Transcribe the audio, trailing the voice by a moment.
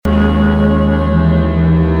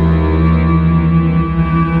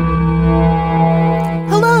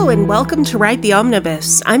welcome to Ride the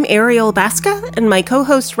Omnibus. I'm Ariel Basca, and my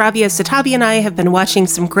co-host Rabia Satabi and I have been watching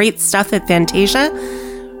some great stuff at Fantasia.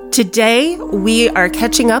 Today, we are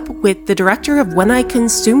catching up with the director of When I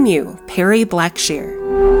Consume You, Perry Blackshear.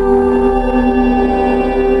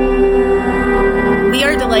 We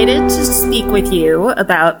are delighted to speak with you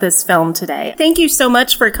about this film today. Thank you so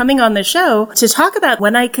much for coming on the show to talk about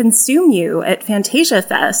When I Consume You at Fantasia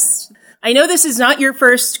Fest. I know this is not your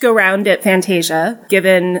first go-round at Fantasia,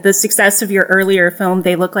 given the success of your earlier film,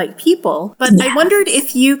 They Look Like People, but I wondered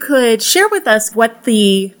if you could share with us what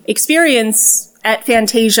the experience at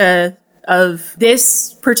Fantasia of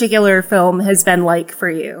this particular film has been like for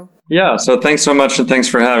you. Yeah, so thanks so much and thanks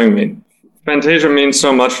for having me. Fantasia means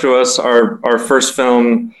so much to us. Our first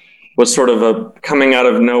film was sort of a coming out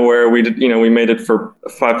of nowhere. We made it for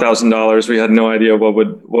 $5,000. We had no idea what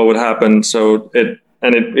would happen. So it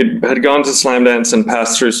had gone to Slamdance and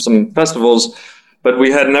passed through some festivals, but we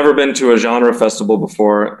had never been to a genre festival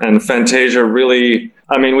before. And Fantasia really,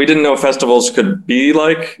 we didn't know festivals could be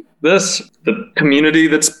like this. The community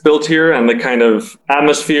that's built here and the kind of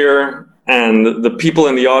atmosphere and the people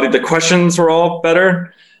in the audience, the questions were all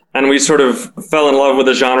better. And we sort of fell in love with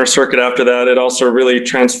the genre circuit after that. It also really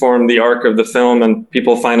transformed the arc of the film and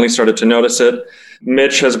people finally started to notice it.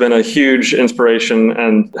 Mitch has been a huge inspiration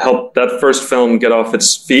and helped that first film get off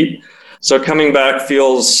its feet. So coming back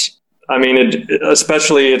feels,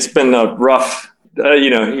 it's been a rough,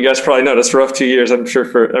 you guys probably noticed, rough 2 years, I'm sure,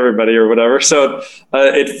 for everybody or whatever. So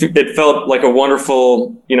it felt like a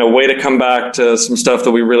wonderful, way to come back to some stuff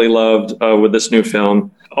that we really loved with this new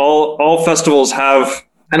film. All festivals have,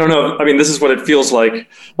 I don't know. This is what it feels like.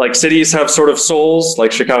 Like cities have sort of souls,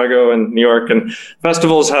 like Chicago and New York, and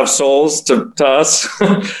festivals have souls to us.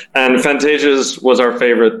 And Fantasia's was our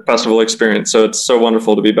favorite festival experience. So it's so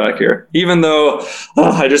wonderful to be back here. Even though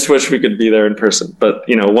I just wish we could be there in person. But,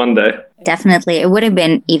 one day. Definitely. It would have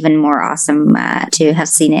been even more awesome to have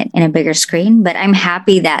seen it in a bigger screen. But I'm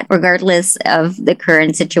happy that regardless of the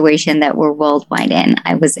current situation that we're worldwide in,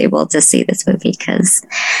 I was able to see this movie because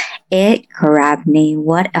it grabbed me.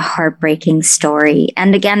 What a heartbreaking story.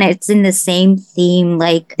 And again, it's in the same theme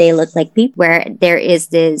like They Look Like People, where there is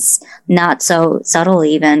this not so subtle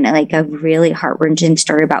even, like a really heart-wrenching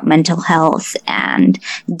story about mental health and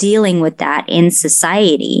dealing with that in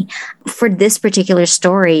society. For this particular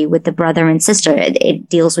story with the brother and sister, it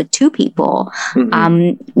deals with two people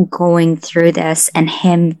going through this and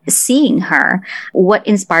him seeing her. What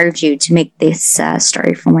inspired you to make this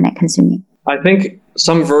story from When I Consume You? I think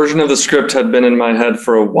some version of the script had been in my head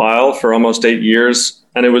for a while, for almost 8 years.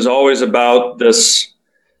 And it was always about this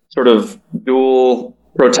sort of dual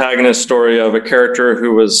protagonist story of a character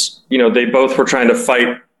who was, they both were trying to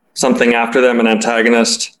fight something after them, an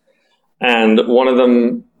antagonist. And one of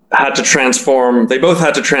them had to transform. They both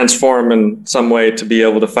had to transform in some way to be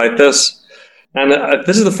able to fight this. And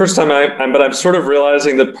this is the first time but I'm sort of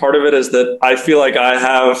realizing that part of it is that I feel like I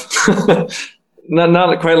have...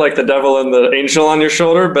 Not quite like the devil and the angel on your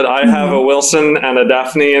shoulder, but I have a Wilson and a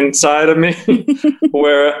Daphne inside of me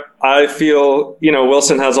where I feel,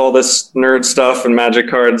 Wilson has all this nerd stuff and magic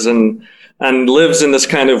cards and lives in this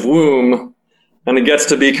kind of womb and he gets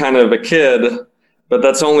to be kind of a kid, but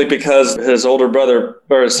that's only because his older brother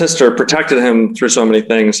or his sister protected him through so many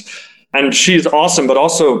things. And she's awesome, but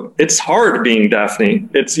also it's hard being Daphne.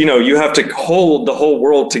 It's, you have to hold the whole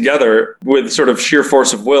world together with sort of sheer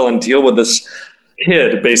force of will and deal with this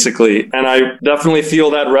kid, basically. And I definitely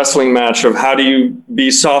feel that wrestling match of how do you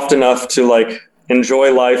be soft enough to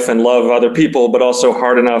enjoy life and love other people, but also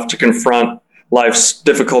hard enough to confront life's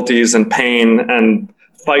difficulties and pain and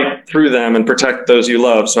fight through them and protect those you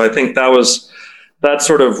love. So I think that was that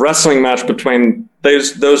sort of wrestling match between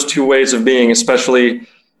those two ways of being, especially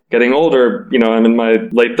getting older. I'm in my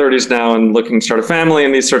late 30s now and looking to start a family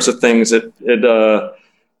and these sorts of things. That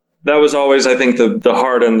was always, I think, the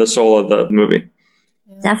heart and the soul of the movie.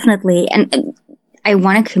 Definitely. And I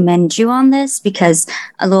want to commend you on this because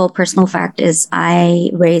a little personal fact is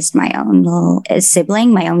I raised my own little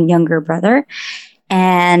sibling, my own younger brother.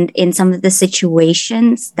 And in some of the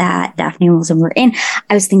situations that Daphne and Wilson were in,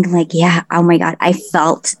 I was thinking oh my God, I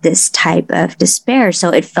felt this type of despair. So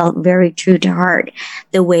it felt very true to heart,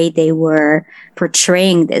 the way they were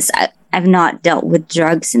portraying this. I've not dealt with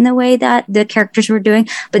drugs in the way that the characters were doing,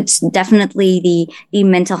 but definitely the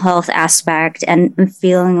mental health aspect and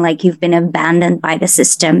feeling like you've been abandoned by the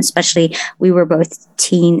system, especially we were both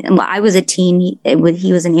teen. Well, I was a teen.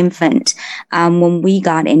 He was an infant when we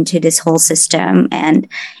got into this whole system. And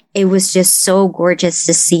it was just so gorgeous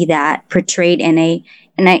to see that portrayed in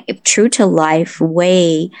a true to life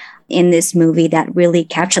way in this movie that really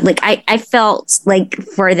captured, like, I felt like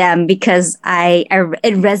for them because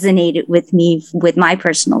it resonated with me, with my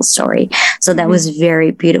personal story. So that was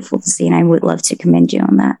very beautiful to see. And I would love to commend you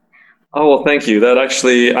on that. Oh, well, thank you.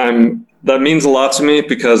 That means a lot to me,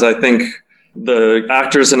 because I think the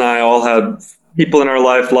actors and I all had people in our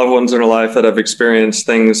life, loved ones in our life, that have experienced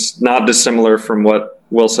things not dissimilar from what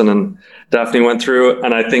Wilson and Daphne went through.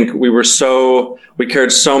 And I think we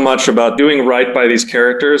cared so much about doing right by these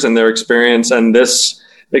characters and their experience and this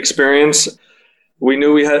experience. We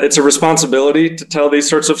knew it's a responsibility to tell these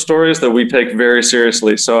sorts of stories that we take very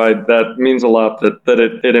seriously. So that means a lot that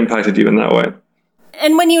it impacted you in that way.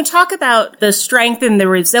 And when you talk about the strength and the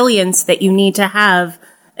resilience that you need to have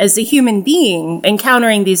as a human being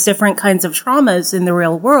encountering these different kinds of traumas in the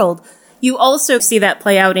real world, you also see that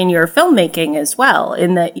play out in your filmmaking as well,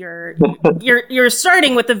 in that you're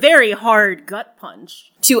starting with a very hard gut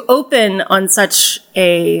punch to open on such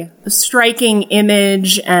a striking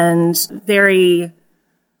image and very,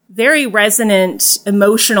 very resonant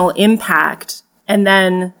emotional impact, and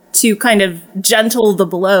then to kind of gentle the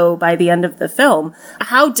blow by the end of the film.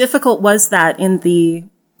 How difficult was that in the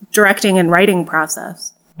directing and writing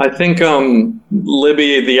process? I think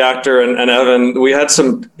Libby, the actor, and Evan, we had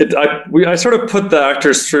I sort of put the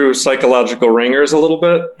actors through psychological ringers a little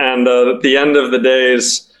bit. And at the end of the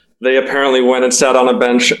days, they apparently went and sat on a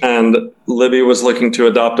bench, and Libby was looking to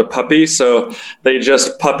adopt a puppy. So they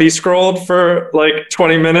just puppy scrolled for like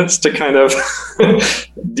 20 minutes to kind of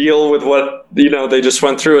deal with what, they just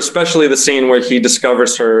went through, especially the scene where he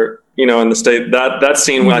discovers her, in the state. That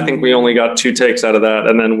scene, I think we only got 2 takes out of that.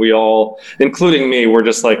 And then we all, including me, were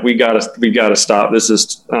just like, we gotta stop. This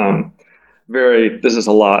is this is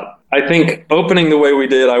a lot. I think opening the way we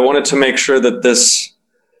did, I wanted to make sure that this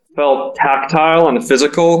felt tactile and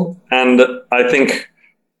physical. And I think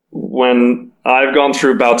when I've gone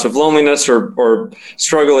through bouts of loneliness or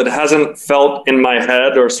struggle, it hasn't felt in my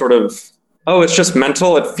head or sort of, oh, it's just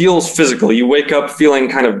mental. It feels physical. You wake up feeling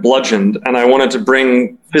kind of bludgeoned. And I wanted to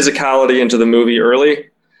bring physicality into the movie early.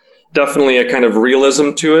 Definitely a kind of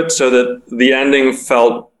realism to it, so that the ending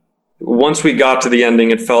felt, once we got to the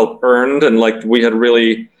ending, it felt earned, and like we had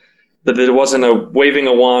really, that it wasn't a waving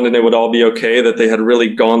a wand and it would all be okay, that they had really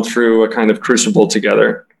gone through a kind of crucible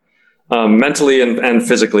together, mentally and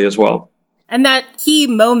physically as well. And that key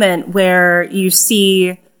moment where you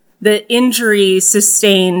see the injury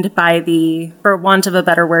sustained by the, for want of a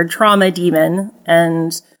better word, trauma demon,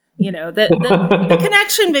 and, the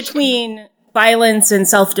connection between violence and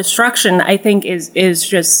self-destruction, I think is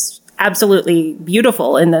just absolutely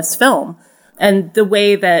beautiful in this film. And the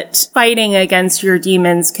way that fighting against your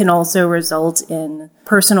demons can also result in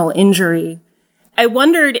personal injury. I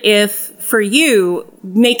wondered if, for you,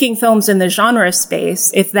 making films in the genre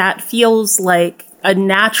space, if that feels like a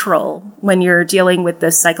natural when you're dealing with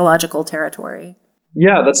this psychological territory.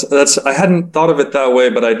 Yeah, that's. I hadn't thought of it that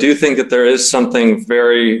way, but I do think that there is something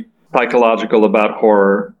very psychological about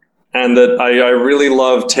horror, and that I really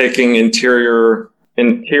love taking interior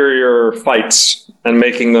fights and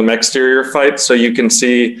making them exterior fights, so you can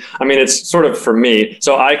see, it's sort of for me,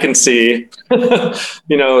 so I can see,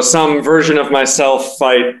 some version of myself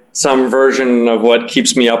fight some version of what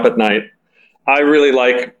keeps me up at night. I really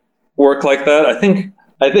like work like that.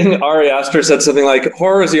 I think Ari Aster said something like,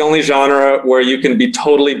 horror is the only genre where you can be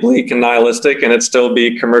totally bleak and nihilistic and it still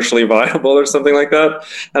be commercially viable, or something like that.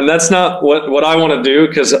 And that's not what I want to do,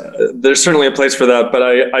 because there's certainly a place for that. But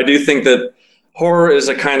I do think that horror is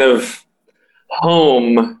a kind of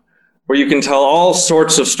home where you can tell all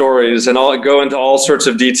sorts of stories and go into all sorts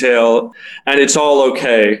of detail, and it's all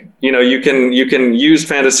okay. You can use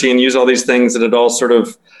fantasy and use all these things, that it all sort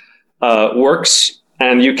of works.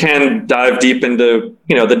 And you can dive deep into,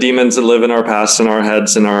 the demons that live in our past and our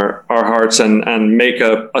heads and our hearts, and make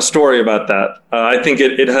a story about that. I think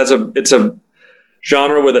it's a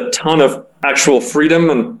genre with a ton of actual freedom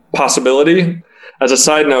and possibility. As a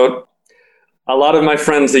side note, a lot of my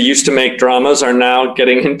friends that used to make dramas are now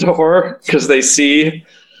getting into horror because they see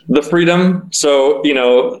the freedom. So,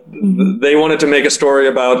 they wanted to make a story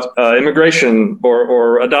about immigration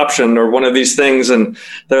or adoption or one of these things. And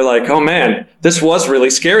they're like, oh man, this was really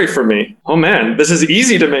scary for me. Oh man, this is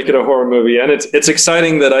easy to make it a horror movie. And it's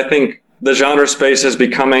exciting that I think the genre space is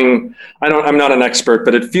becoming, I'm not an expert,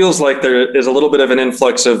 but it feels like there is a little bit of an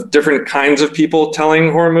influx of different kinds of people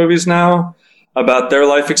telling horror movies now about their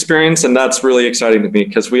life experience. And that's really exciting to me,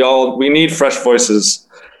 because we need fresh voices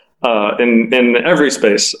in every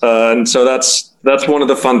space. And so that's one of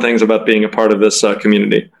the fun things about being a part of this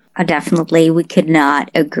community. Definitely. We could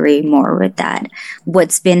not agree more with that.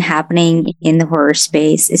 What's been happening in the horror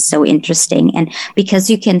space is so interesting. And because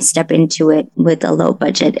you can step into it with a low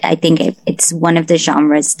budget, I think it's one of the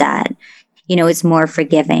genres that, is more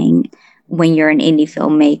forgiving when you're an indie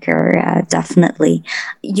filmmaker. Definitely.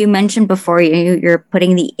 You mentioned before you're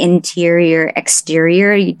putting the interior,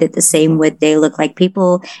 exterior. You did the same with They Look Like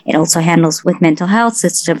People. It also handles with mental health,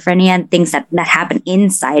 schizophrenia, things that happen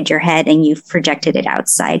inside your head and you've projected it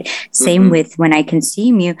outside. Same with When I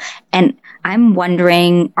Consume You. And I'm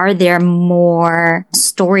wondering, are there more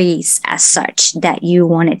stories as such that you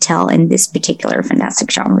want to tell in this particular fantastic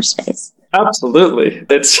genre space? Absolutely.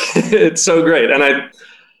 It's so great. And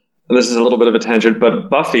this is a little bit of a tangent, but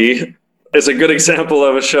Buffy is a good example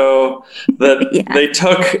of a show that they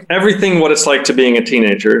took everything what it's like to being a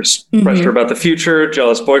teenager, pressure about the future,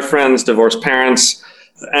 jealous boyfriends, divorced parents,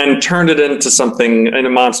 and turned it into something, in a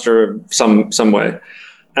monster of some way.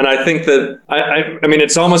 And I think that, I mean,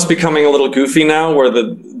 it's almost becoming a little goofy now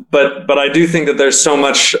but I do think that there's so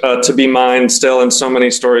much to be mined still and so many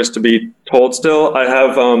stories to be told still.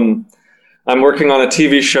 I'm working on a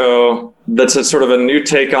TV show that's a sort of a new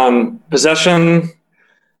take on possession.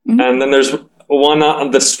 And then there's one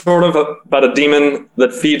that's sort of about a demon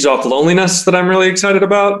that feeds off loneliness that I'm really excited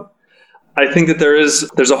about. I think that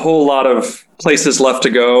there's a whole lot of places left to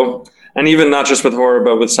go. And even not just with horror,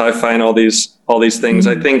 but with sci-fi and all these things.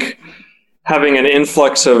 I think having an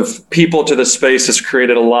influx of people to the space has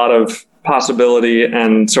created a lot of possibility.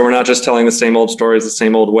 And so we're not just telling the same old stories the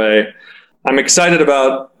same old way. I'm excited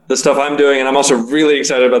about the stuff I'm doing, and I'm also really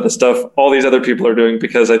excited about the stuff all these other people are doing,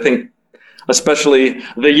 because I think especially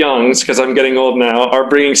the youngs, because I'm getting old now, are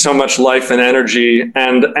bringing so much life and energy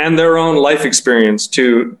and their own life experience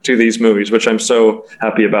to these movies, which I'm so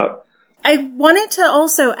happy about. I wanted to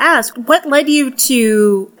also ask, what led you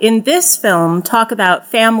to, in this film, talk about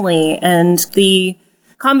family and the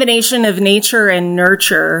combination of nature and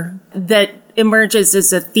nurture that emerges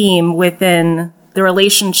as a theme within the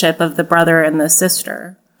relationship of the brother and the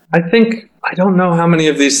sister? I don't know how many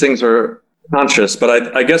of these things are conscious,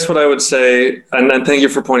 but I guess what I would say, and thank you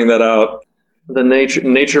for pointing that out, the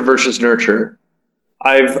nature versus nurture.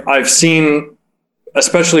 I've seen,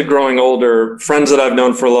 especially growing older, friends that I've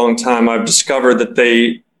known for a long time, I've discovered that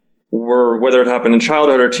they were, whether it happened in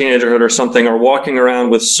childhood or teenagerhood or something, are walking around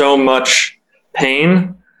with so much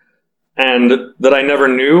pain and that I never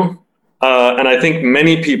knew. And I think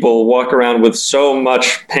many people walk around with so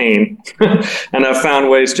much pain and have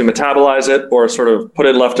found ways to metabolize it or sort of put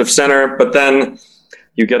it left of center. But then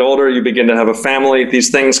you get older, you begin to have a family.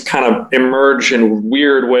 These things kind of emerge in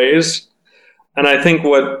weird ways. And I think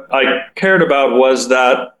what I cared about was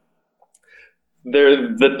that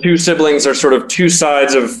the two siblings are sort of two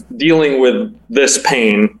sides of dealing with this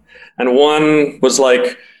pain. And one was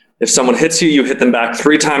like, if someone hits you, you hit them back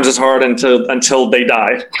 3 times as hard until they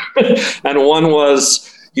die. And one was,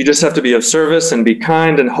 you just have to be of service and be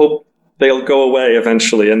kind and hope they'll go away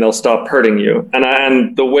eventually and they'll stop hurting you.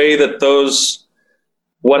 And the way that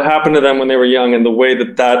what happened to them when they were young and the way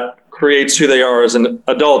that creates who they are as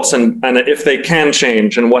adults and if they can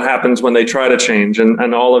change and what happens when they try to change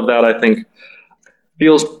and all of that, I think,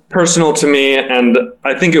 feels personal to me. And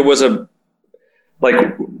I think it was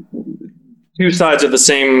two sides of the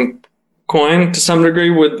same coin to some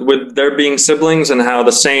degree with there being siblings and how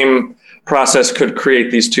the same process could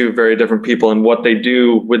create these two very different people and what they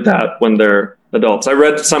do with that when they're adults. I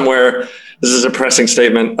read somewhere, this is a pressing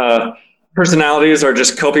statement, personalities are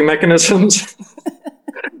just coping mechanisms.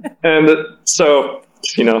 And so,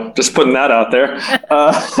 just putting that out there.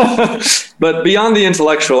 But beyond the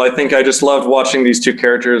intellectual, I think I just loved watching these two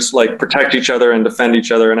characters protect each other and defend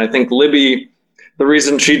each other. And I think Libby, the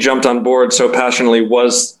reason she jumped on board so passionately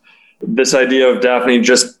was this idea of Daphne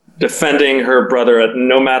just defending her brother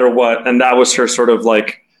no matter what. And that was her sort of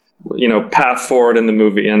path forward in the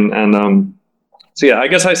movie. So yeah, I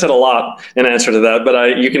guess I said a lot in answer to that,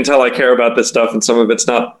 but you can tell I care about this stuff and some of it's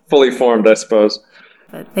not fully formed, I suppose.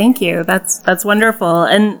 Thank you. That's wonderful.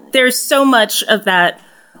 And there's so much of that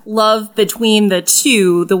love between the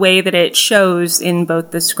two, the way that it shows in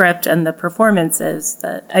both the script and the performances,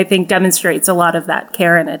 that I think demonstrates a lot of that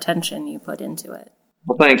care and attention you put into it.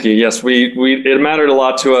 Well, thank you. Yes, it mattered a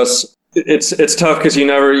lot to us. It's tough because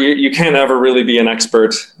you can't ever really be an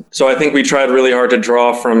expert. So I think we tried really hard to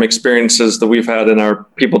draw from experiences that we've had and our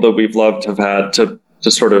people that we've loved have had to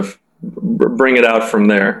sort of bring it out from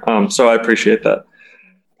there. So I appreciate that.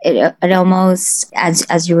 It almost,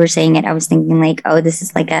 as you were saying it, I was thinking this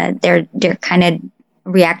is they're kind of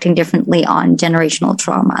reacting differently on generational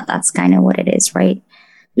trauma. That's kind of what it is, right?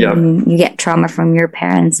 Yeah. You get trauma from your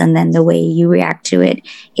parents, and then the way you react to it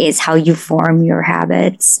is how you form your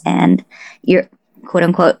habits and your quote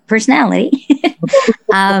unquote personality.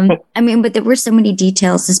 But there were so many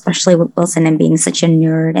details, especially with Wilson and being such a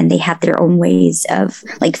nerd, and they had their own ways of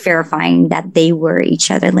like verifying that they were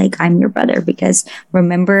each other. Like, I'm your brother because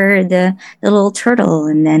remember the little turtle,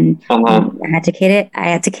 and then I had to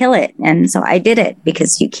kill it, and so I did it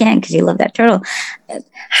because you can, because you love that turtle.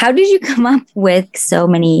 How did you come up with so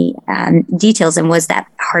many details, and was that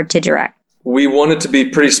hard to direct? We wanted to be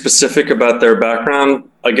pretty specific about their background,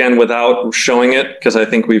 again, without showing it, because I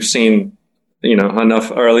think we've seen,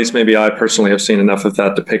 enough, or at least maybe I personally have seen enough of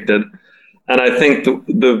that depicted. And I think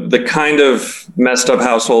the kind of messed up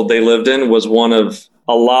household they lived in was one of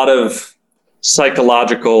a lot of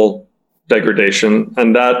psychological degradation.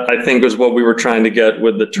 And that, I think, was what we were trying to get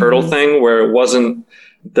with the turtle thing, where it wasn't,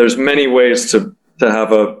 there's many ways to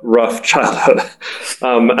have a rough childhood.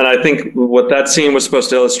 And I think what that scene was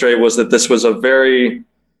supposed to illustrate was that this was a very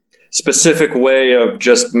specific way of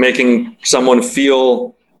just making someone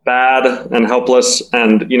feel bad and helpless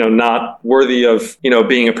and, not worthy of,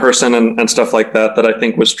 being a person and stuff like that, that I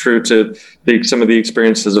think was true to some of the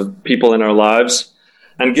experiences of people in our lives,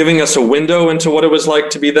 and giving us a window into what it was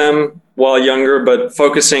like to be them while younger, but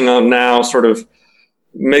focusing on now sort of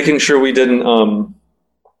making sure we didn't,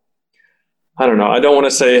 I don't know. I don't want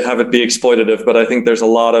to say have it be exploitative, but I think there's a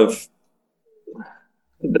lot of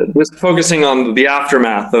just focusing on the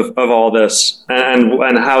aftermath of all this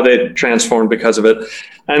and how they transformed because of it.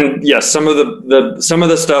 And yes, some of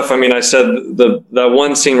the stuff. I mean, I said that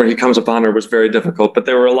one scene where he comes upon her was very difficult, but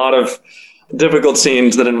there were a lot of difficult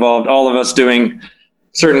scenes that involved all of us doing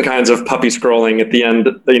certain kinds of puppy scrolling at the end.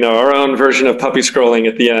 Our own version of puppy scrolling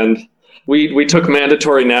at the end. We took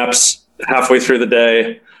mandatory naps halfway through the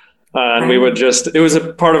day. And we would it was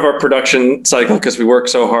a part of our production cycle because we work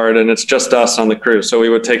so hard and it's just us on the crew. So we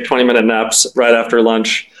would take 20-minute naps right after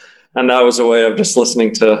lunch. And that was a way of just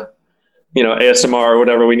listening to, ASMR or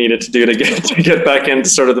whatever we needed to do to get back into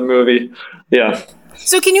sort of the movie. Yeah.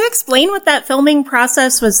 So can you explain what that filming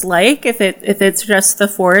process was like if it's just the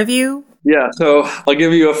four of you? Yeah, so I'll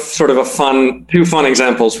give you two fun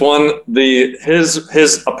examples. One,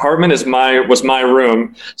 his apartment was my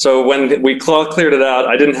room. So when we cleared it out,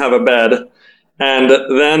 I didn't have a bed. And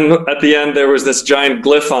then at the end, there was this giant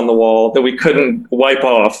glyph on the wall that we couldn't wipe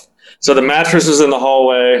off. So the mattress was in the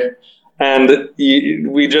hallway, and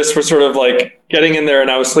we just were sort of like getting in there,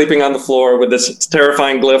 and I was sleeping on the floor with this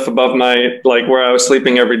terrifying glyph above where I was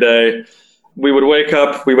sleeping every day. We would wake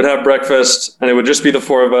up, we would have breakfast, and it would just be the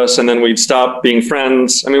four of us, and then we'd stop being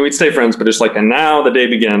friends. I mean, we'd stay friends, but it's like, and now the day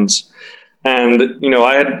begins. And,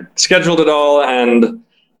 I had scheduled it all, and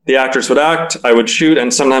the actors would act, I would shoot,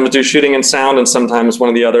 and sometimes do shooting and sound, and sometimes one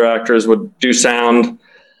of the other actors would do sound.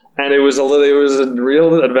 And it was a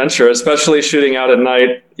real adventure, especially shooting out at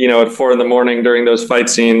night, at 4 a.m. during those fight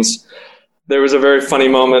scenes. There was a very funny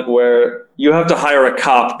moment where you have to hire a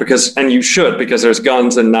cop because there's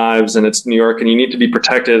guns and knives and it's New York and you need to be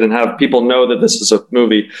protected and have people know that this is a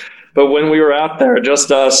movie. But when we were out there,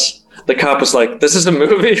 just us, the cop was like, "This is a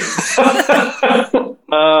movie."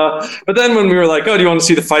 But then when we were like, "Oh, do you want to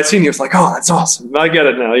see the fight scene?" He was like, "Oh, that's awesome. I get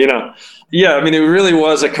it now." Yeah, I mean, it really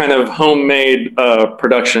was a kind of homemade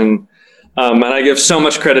production. And I give so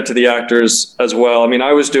much credit to the actors as well. I mean,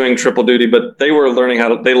 I was doing triple duty, but they were learning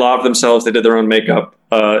they laved themselves. They did their own makeup.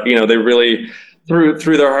 They really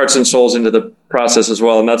threw their hearts and souls into the process as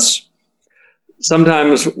well. And that's,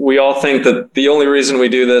 sometimes we all think that the only reason we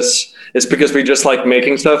do this is because we just like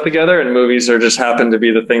making stuff together, and movies just happen to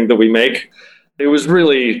be the thing that we make. It was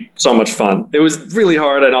really so much fun. It was really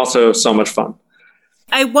hard and also so much fun.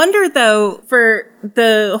 I wonder, though, for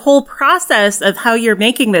the whole process of how you're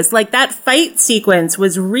making this, like that fight sequence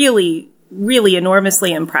was really, really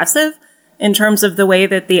enormously impressive in terms of the way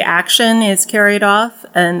that the action is carried off.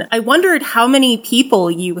 And I wondered how many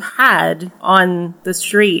people you had on the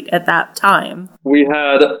street at that time. We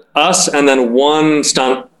had us and then one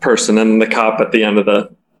stunt person and the cop at the end of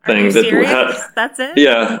the thing. Are you serious? That's it?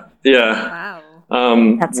 Yeah.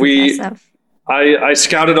 Wow. That's impressive. I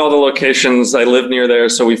scouted all the locations. I lived near there,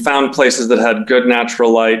 so we found places that had good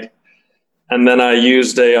natural light. And then I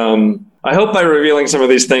used I hope by revealing some of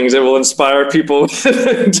these things, it will inspire people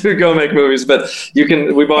to go make movies. But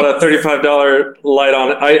we bought a $35 light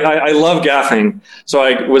on. I love gaffing. So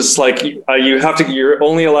I was like, you're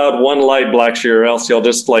only allowed one light, Blackshear, or else you'll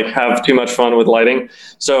just have too much fun with lighting.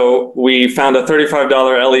 So we found a $35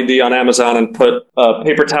 LED on Amazon and put a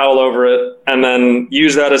paper towel over it and then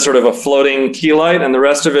use that as sort of a floating key light. And the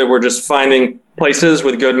rest of it, we're just finding places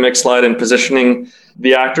with good mixed light and positioning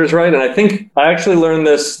the actors right. And I think I actually learned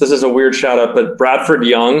this is a weird shout out, but Bradford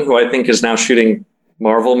Young, who I think is now shooting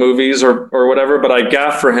Marvel movies or whatever, but I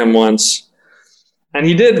gaffed for him once. And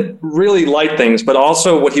he did really light things, but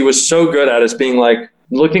also what he was so good at is being like,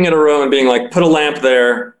 looking at a room and being like, put a lamp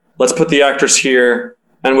there, let's put the actors here,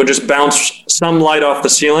 and would just bounce some light off the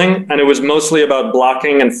ceiling. And it was mostly about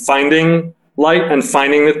blocking and finding light and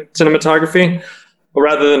finding the cinematography,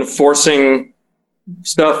 rather than forcing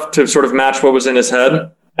stuff to sort of match what was in his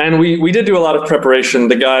head. And we did do a lot of preparation.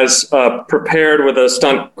 The guys prepared with a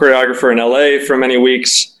stunt choreographer in LA for many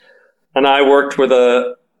weeks. And I worked with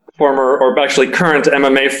a former, or actually current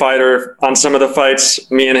MMA fighter on some of the fights,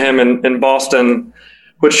 me and him in Boston,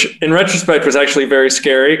 which in retrospect was actually very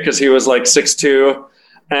scary because he was like 6'2"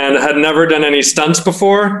 and had never done any stunts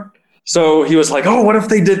before. So he was like, oh, what if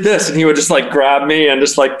they did this? And he would just like grab me and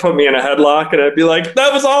just like put me in a headlock. And I'd be like,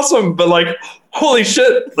 that was awesome. But like, holy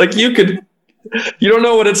shit, like you don't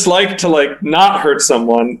know what it's like to like not hurt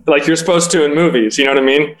someone like you're supposed to in movies. You know what I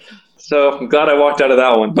mean? So I'm glad I walked out of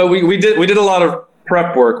that one. But we did a lot of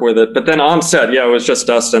prep work with it. But then on set, yeah, it was just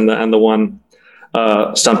us and the one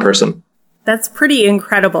stunt person. That's pretty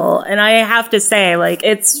incredible. And I have to say, like,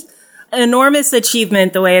 it's an enormous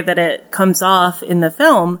achievement the way that it comes off in the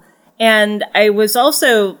film. And I was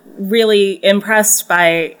also really impressed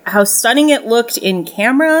by how stunning it looked in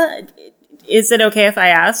camera. Is it okay if I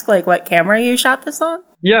ask, like, what camera you shot this on?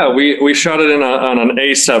 Yeah, we shot it on an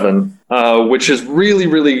A7, which is really,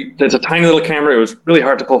 really, it's a tiny little camera. It was really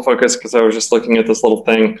hard to pull focus because I was just looking at this little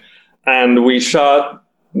thing. And we shot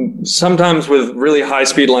sometimes with really high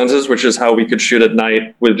speed lenses, which is how we could shoot at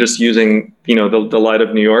night with just using, the light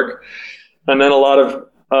of New York. And then a lot of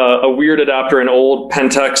a weird adapter in old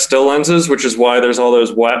Pentax still lenses, which is why there's all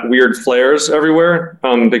those weird flares everywhere.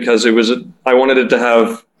 Because I wanted it to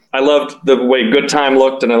have, I loved the way Good Time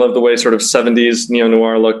looked, and I loved the way sort of 70s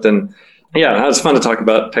neo-noir looked. And yeah, it was fun to talk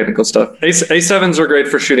about technical stuff. A7s are great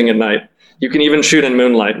for shooting at night. You can even shoot in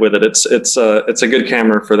moonlight with it. It's a good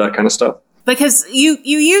camera for that kind of stuff. Because you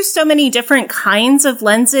use so many different kinds of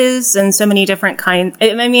lenses and so many different kinds.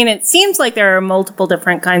 I mean, it seems like there are multiple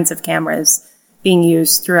different kinds of cameras being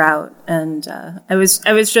used throughout. And I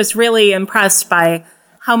was just really impressed by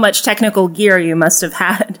how much technical gear you must have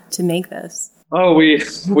had to make this. Oh, we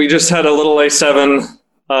just had a little A7,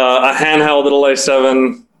 a handheld little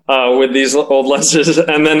A7 with these old lenses,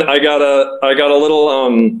 and then I got a little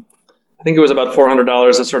I think it was about $400,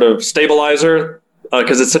 a sort of stabilizer.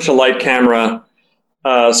 Because it's such a light camera.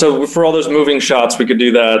 So for all those moving shots, we could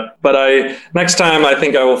do that. But next time, I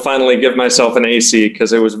think I will finally give myself an AC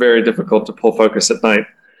because it was very difficult to pull focus at night.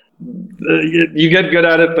 You get good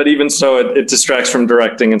at it, but even so, it distracts from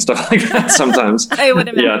directing and stuff like that sometimes. I would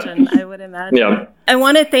imagine. Yeah. I would imagine. Yeah. I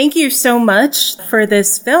want to thank you so much for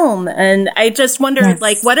this film. And I just wondered,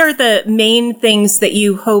 like, what are the main things that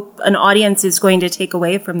you hope an audience is going to take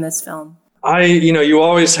away from this film? You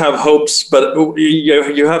always have hopes, but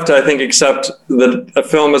you have to, I think, accept that a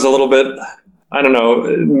film is a little bit, I don't know,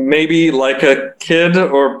 maybe like a kid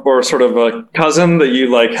or sort of a cousin that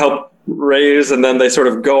you like help raise, and then they sort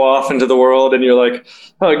of go off into the world, and you're like,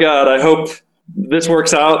 oh God, I hope this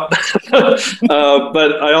works out.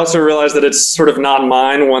 But I also realize that it's sort of not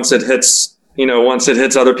mine once it hits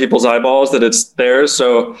other people's eyeballs, that it's theirs.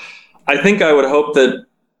 So I think I would hope that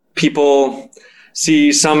people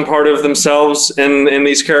see some part of themselves in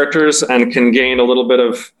these characters and can gain a little bit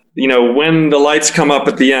of, when the lights come up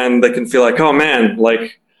at the end, they can feel like, oh man,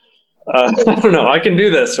 like, I don't know, I can do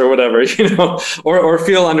this or whatever, or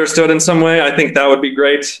feel understood in some way. I think that would be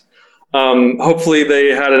great. Hopefully they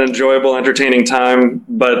had an enjoyable, entertaining time,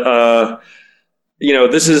 but,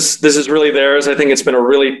 this is really theirs. I think it's been a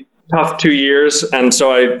really tough 2 years. And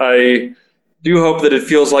so I do hope that it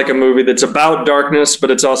feels like a movie that's about darkness,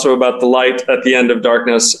 but it's also about the light at the end of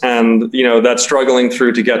darkness, and that struggling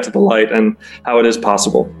through to get to the light and how it is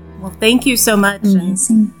possible. Well, thank you so much.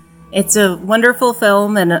 Amazing. It's a wonderful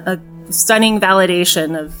film and a stunning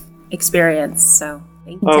validation of experience. So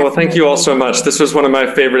thank you. Oh, well, thank you all so much. This was one of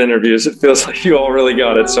my favorite interviews. It feels like you all really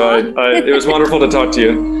got it. So it was wonderful to talk to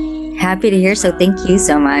you. Happy to hear. So thank you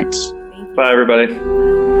so much. Bye, everybody.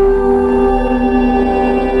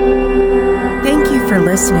 Thank you for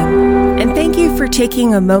listening, and thank you for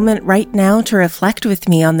taking a moment right now to reflect with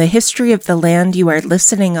me on the history of the land you are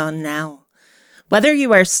listening on now. Whether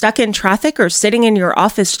you are stuck in traffic or sitting in your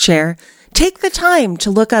office chair, take the time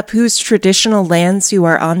to look up whose traditional lands you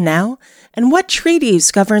are on now and what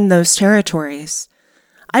treaties govern those territories.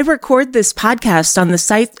 I record this podcast on the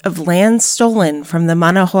site of land stolen from the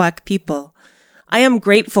Manahoac people. I am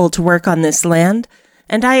grateful to work on this land,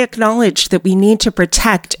 and I acknowledge that we need to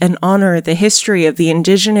protect and honor the history of the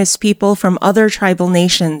indigenous people from other tribal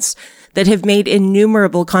nations that have made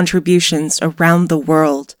innumerable contributions around the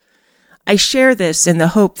world. I share this in the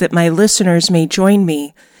hope that my listeners may join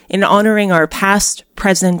me in honoring our past,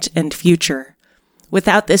 present, and future.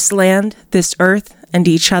 Without this land, this earth, and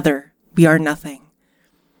each other, we are nothing.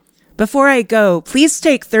 Before I go, please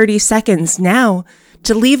take 30 seconds now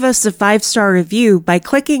to leave us a 5-star review by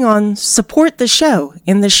clicking on Support the Show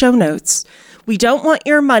in the show notes. We don't want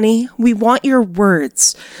your money, we want your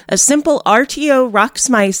words. A simple RTO rocks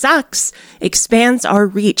my socks expands our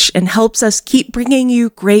reach and helps us keep bringing you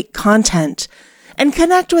great content. And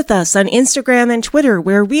connect with us on Instagram and Twitter,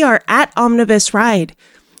 where we are at Omnibus Ride.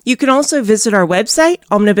 You can also visit our website,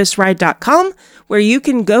 omnibusride.com, where you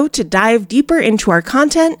can go to dive deeper into our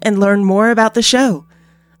content and learn more about the show.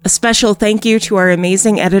 A special thank you to our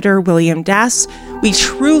amazing editor, William Dass. We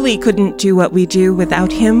truly couldn't do what we do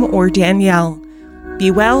without him or Danielle. Be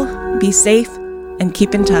well, be safe, and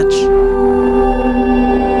keep in touch.